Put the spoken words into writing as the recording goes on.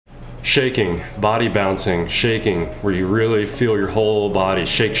shaking, body bouncing, shaking, where you really feel your whole body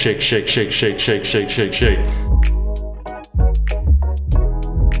shake, shake, shake, shake, shake, shake, shake, shake, shake.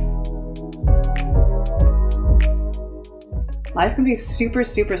 Life can be super,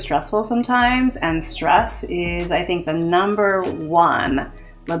 super stressful sometimes, and stress is, I think, the #1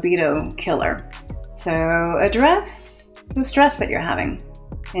 libido killer. So address the stress that you're having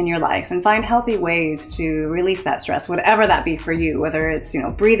in your life and find healthy ways to release that stress, whatever that be for you, whether it's,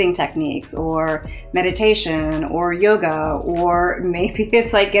 breathing techniques or meditation or yoga, or maybe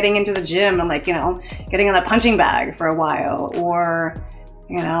it's like getting into the gym and getting on the punching bag for a while, or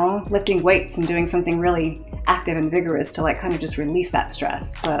lifting weights and doing something really active and vigorous to kind of just release that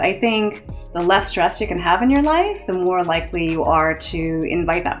stress. But I think the less stress you can have in your life, the more likely you are to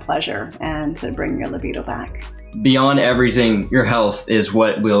invite that pleasure and to bring your libido back. Beyond everything, your health is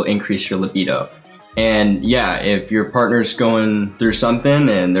what will increase your libido. And yeah, if your partner's going through something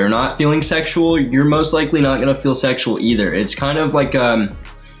and they're not feeling sexual, you're most likely not gonna feel sexual either. It's kind of like a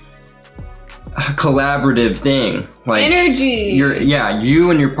collaborative thing. Energy.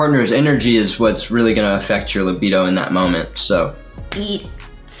 You and your partner's energy is what's really gonna affect your libido in that moment. So eat,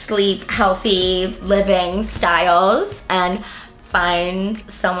 sleep, healthy living styles, and find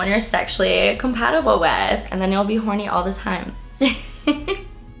someone you're sexually compatible with, and then you'll be horny all the time.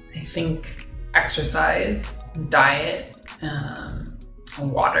 I think exercise, diet,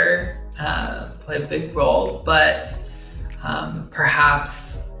 water play a big role, but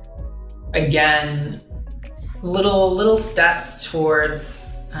perhaps again, little steps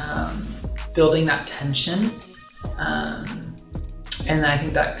towards building that tension, and I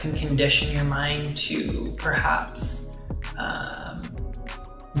think that can condition your mind to perhaps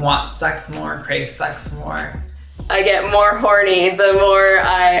want sex more, crave sex more. I get more horny the more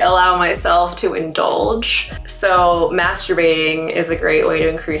I allow myself to indulge. So masturbating is a great way to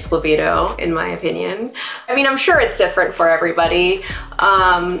increase libido, in my opinion. I mean, I'm sure it's different for everybody,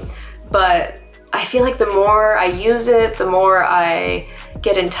 but I feel like the more I use it, the more I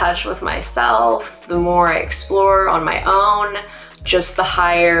get in touch with myself, the more I explore on my own, just the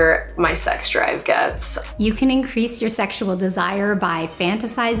higher my sex drive gets. You can increase your sexual desire by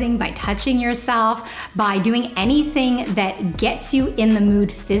fantasizing, by touching yourself, by doing anything that gets you in the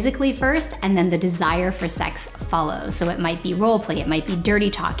mood physically first, and then the desire for sex follows. So it might be role play, it might be dirty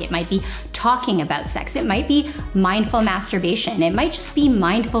talk, it might be talking about sex, it might be mindful masturbation, it might just be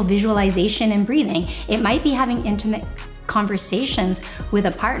mindful visualization and breathing, it might be having intimate conversations with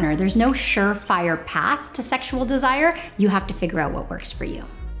a partner. There's no surefire path to sexual desire. You have to figure out what works for you.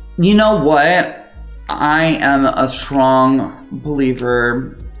 You know what? I am a strong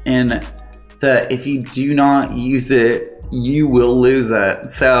believer in that if you do not use it, you will lose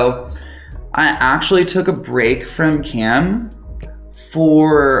it. So I actually took a break from Cam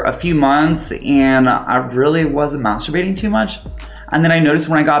for a few months and I really wasn't masturbating too much. And then I noticed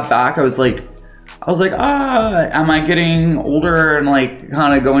when I got back, I was like, am I getting older and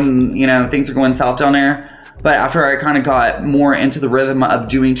kind of going, things are going south down there. But after I kind of got more into the rhythm of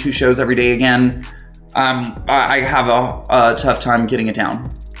doing 2 shows every day again, I have a tough time getting it down.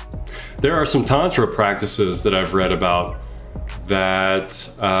 There are some Tantra practices that I've read about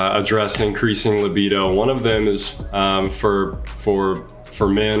that address increasing libido. One of them is for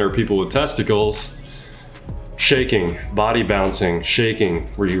men or people with testicles, shaking, body bouncing, shaking,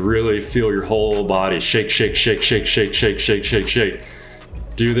 where you really feel your whole body shake, shake, shake, shake, shake, shake, shake, shake, shake.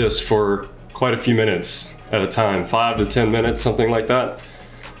 Do this for quite a few minutes at a time, 5 to 10 minutes, something like that.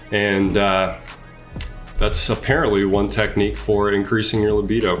 And that's apparently one technique for increasing your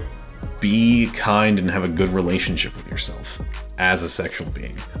libido. Be kind and have a good relationship with yourself as a sexual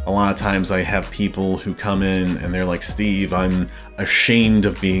being. A lot of times I have people who come in and they're like, Steve, I'm ashamed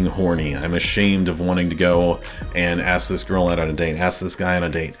of being horny. I'm ashamed of wanting to go and ask this girl out on a date, ask this guy on a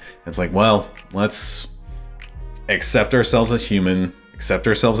date. It's like, well, let's accept ourselves as human, accept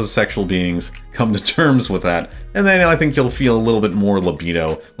ourselves as sexual beings, come to terms with that, and then I think you'll feel a little bit more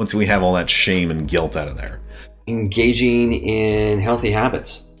libido once we have all that shame and guilt out of there. Engaging in healthy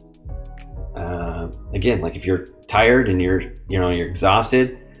habits. Again, if you're tired and you're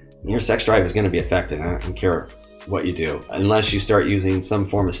exhausted, your sex drive is going to be affected. I don't care what you do, unless you start using some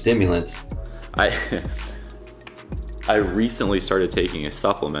form of stimulants. I recently started taking a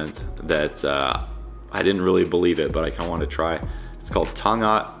supplement that I didn't really believe it, but I kind of want to try. It's called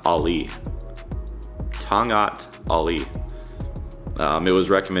Tangat Ali. Tangat Ali. It was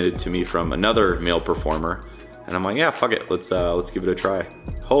recommended to me from another male performer, and I'm like, yeah, fuck it, let's give it a try.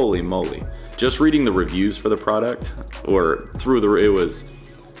 Holy moly. Just reading the reviews for the product, it was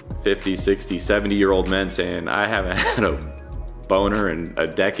 50, 60, 70-year-old men saying, I haven't had a boner in a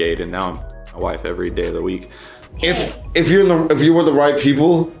decade, and now I'm my wife every day of the week. If you're with the right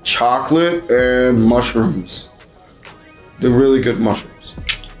people, chocolate and mushrooms. They're really good mushrooms.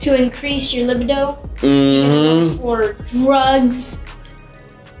 To increase your libido, for drugs.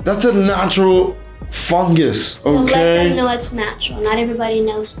 That's a natural fungus, So let okay? them know it's natural. Not everybody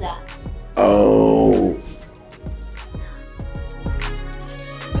knows that. Oh.